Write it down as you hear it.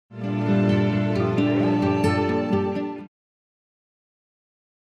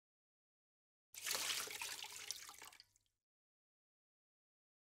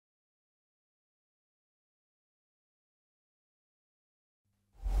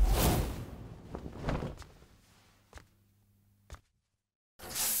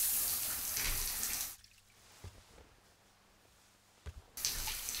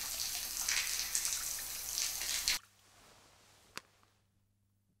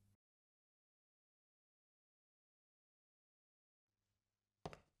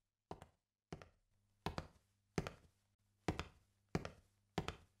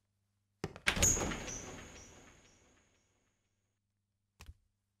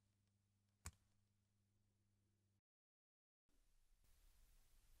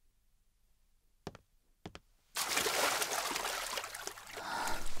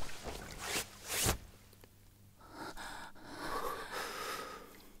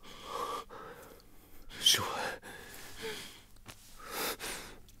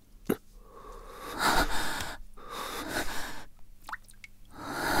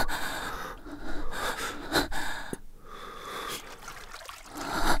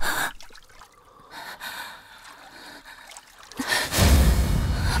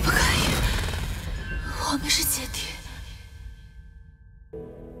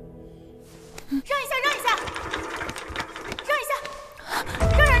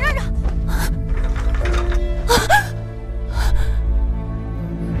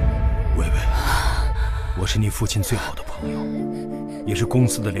是你父亲最好的朋友，也是公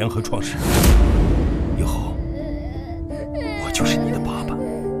司的联合创始人。以后，我就是你的爸爸。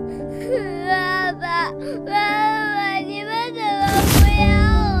爸爸，爸爸，你们怎么不要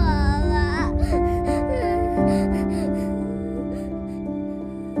我了？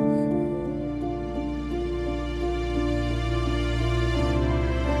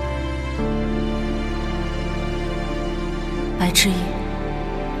白之意，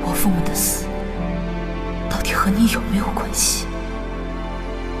我父母的死，到底和你有没有关系？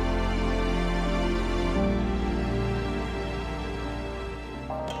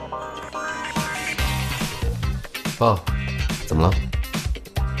爸，怎么了？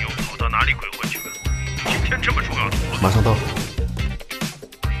你又跑到哪里鬼混去了？今天这么重要的活动，马上到。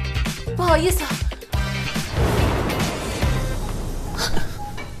不好意思。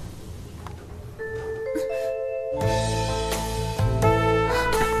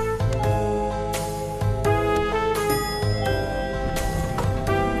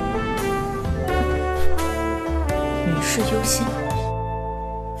女士优先。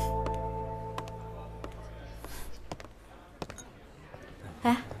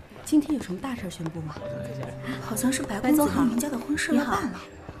哎，今天有什么大事宣布吗？好像是白公子和明家的婚事要办了。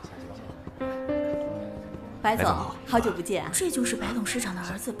白总，好久不见。这就是白董事长的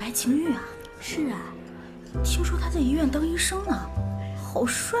儿子白晴玉啊。是啊，听说他在医院当医生呢，好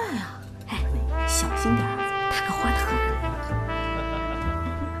帅啊！哎，小心点儿，他可花得很。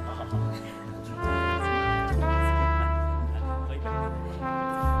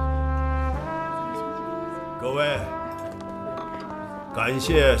各位，感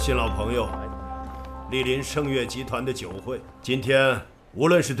谢新老朋友莅临盛悦集团的酒会。今天无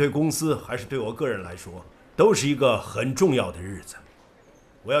论是对公司还是对我个人来说，都是一个很重要的日子。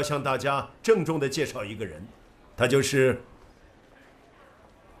我要向大家郑重地介绍一个人，他就是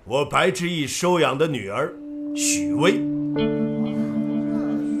我白之意收养的女儿许薇。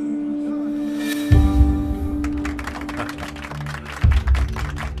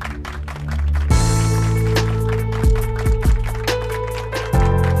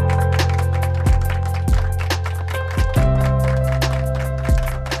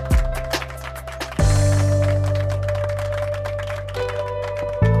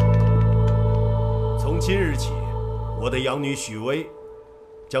今日起，我的养女许薇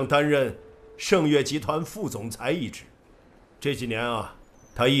将担任盛悦集团副总裁一职。这几年啊，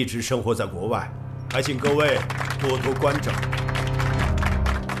她一直生活在国外，还请各位多多关照。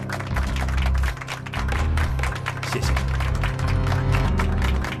谢谢。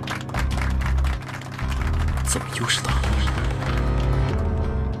怎么又是他？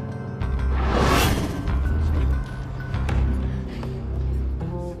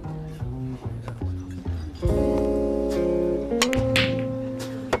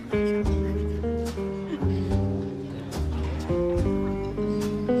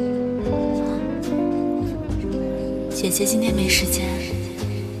姐姐今天没时间，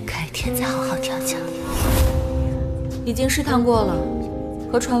改天再好好调教。已经试探过了，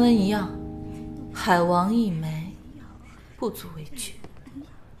和传闻一样，海王一枚，不足为惧。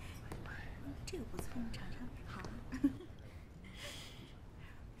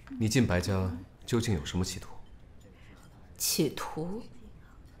你进白家究竟有什么企图？企图？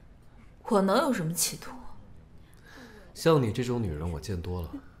我能有什么企图？像你这种女人，我见多了，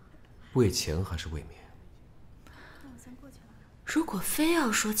为钱还是为名？如果非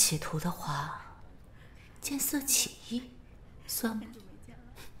要说企图的话，见色起意，算吗？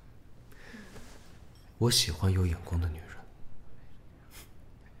我喜欢有眼光的女人。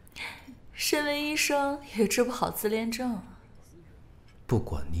身为医生也治不好自恋症啊。不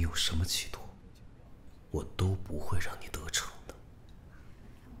管你有什么企图，我都不会让你得逞的。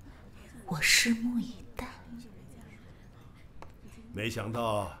我拭目以待。没想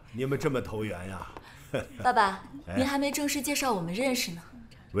到你们这么投缘呀！爸爸，您还没正式介绍我们认识呢。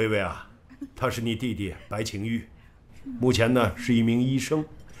薇薇啊，他是你弟弟白晴玉，目前呢是一名医生，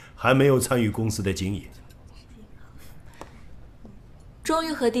还没有参与公司的经营。终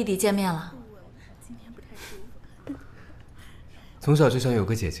于和弟弟见面了。从小就想有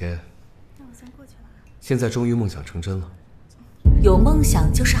个姐姐，现在终于梦想成真了。有梦想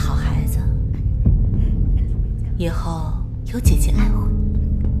就是好孩子，以后有姐姐爱护你。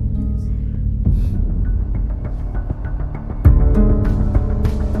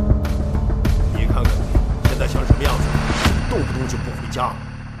你看看你现在像什么样子，动不动就不回家。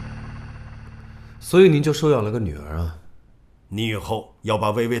所以您就收养了个女儿啊？你以后要把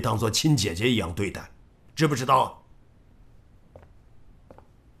薇薇当作亲姐姐一样对待，知不知道？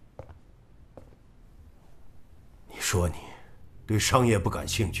你说你对商业不感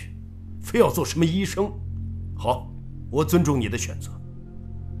兴趣，非要做什么医生，好，我尊重你的选择，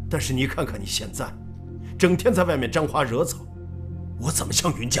但是你看看你现在，整天在外面沾花惹草，我怎么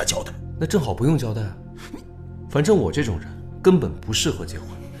向云家交代？那正好不用交代啊，反正我这种人根本不适合结婚，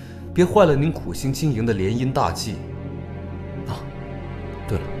别坏了您苦心经营的联姻大计。啊，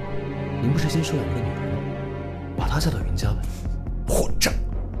对了，您不是新收养了个女儿吗？把她嫁到云家呗。混账！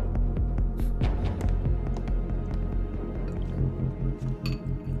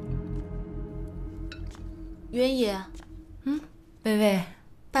元爷，薇薇，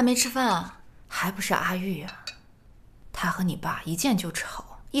爸没吃饭啊？还不是阿玉啊？他和你爸一见就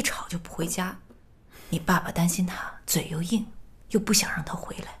吵，一吵就不回家。你爸爸担心他嘴又硬，又不想让他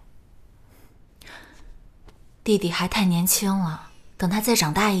回来。弟弟还太年轻了，等他再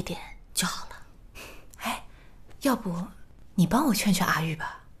长大一点就好了。哎，要不你帮我劝劝阿玉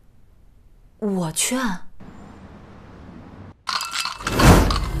吧？我劝？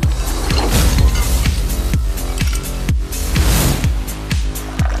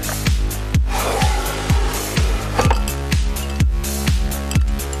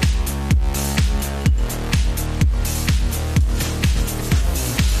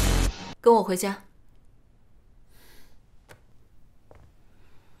跟我回家。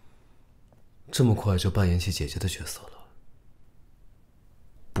这么快就扮演起姐姐的角色了？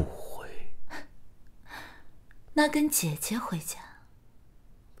不会。那跟姐姐回家？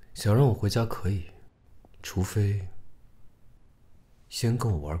想让我回家可以，除非先跟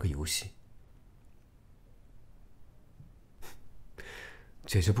我玩个游戏。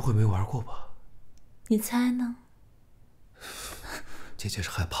姐姐不会没玩过吧？你猜呢？姐姐是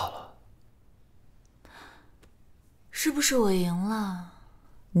害怕了。是不是我赢了，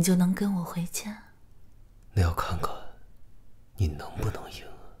你就能跟我回家？那要看看你能不能赢。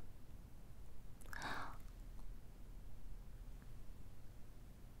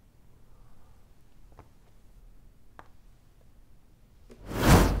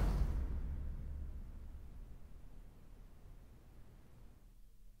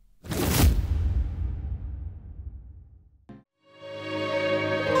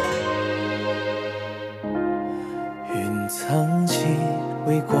藏起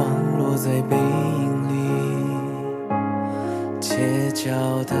微光落在背影里，街角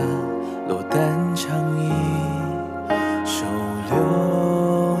的落单长椅，收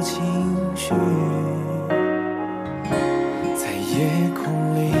留情绪，在夜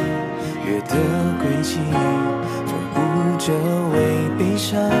空里月的轨迹，缝补着为悲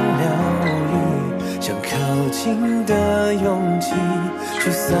伤疗愈，想靠近的勇气，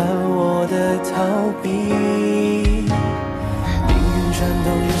驱散我的逃避。转动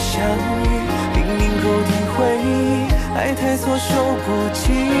又相遇，濒临口体回忆，爱太措手不及，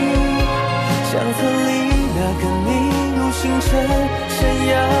相册里那个你如星辰闪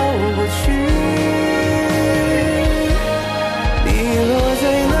耀过去，你落在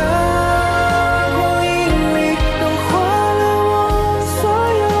那光影里，融化了我所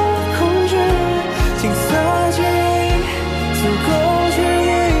有恐惧，金色记忆足够治愈，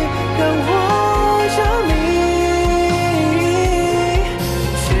让我着迷。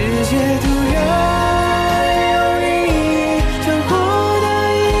世界突然有意义，穿过大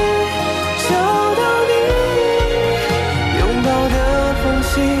雨，找到你，拥抱的缝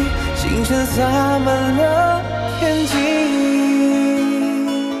隙，星辰洒满了。